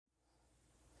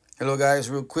Hello guys,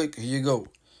 real quick, here you go.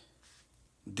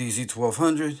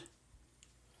 DZ1200,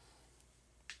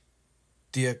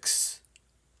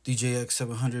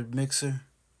 DJX700 mixer,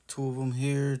 two of them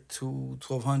here, two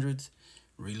 1200s,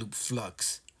 Reloop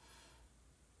Flux.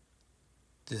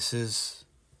 This is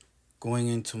going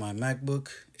into my MacBook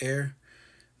Air,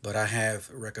 but I have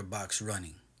Rekordbox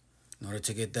running. In order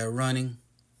to get that running,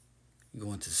 you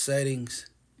go into settings.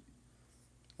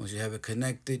 Once you have it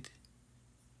connected,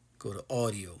 go to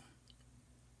audio.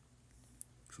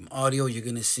 From audio, you're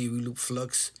going to see Reloop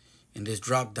Flux. In this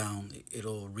drop down,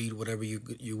 it'll read whatever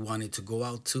you want it to go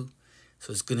out to.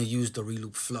 So it's going to use the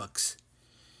Reloop Flux.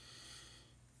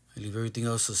 I leave everything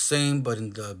else the same, but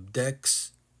in the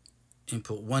decks,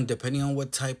 input 1, depending on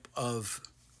what type of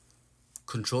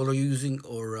controller you're using,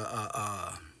 or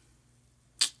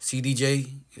CDJ,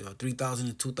 3000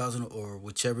 and 2000, or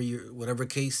whatever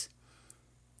case,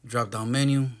 drop down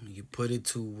menu, you put it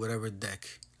to whatever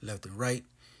deck, left and right.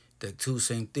 Deck 2,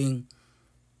 same thing.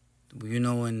 You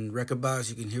know, in Rekordbox,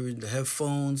 you can hear it in the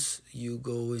headphones. You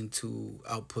go into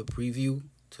output preview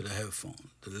to the headphone,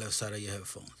 the left side of your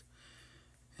headphones.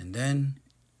 And then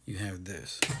you have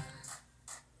this.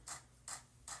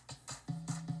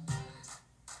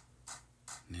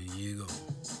 There you go.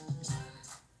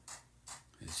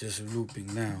 It's just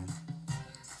looping now.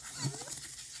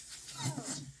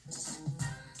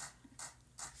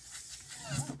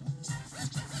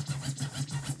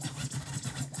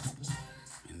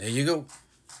 There you go.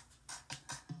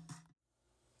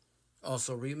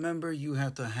 Also, remember, you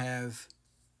have to have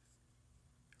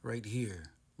right here,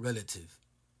 relative.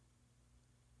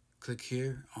 Click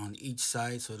here on each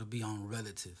side so it'll be on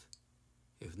relative.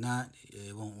 If not,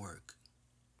 it won't work.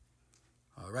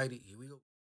 Alrighty, here we go.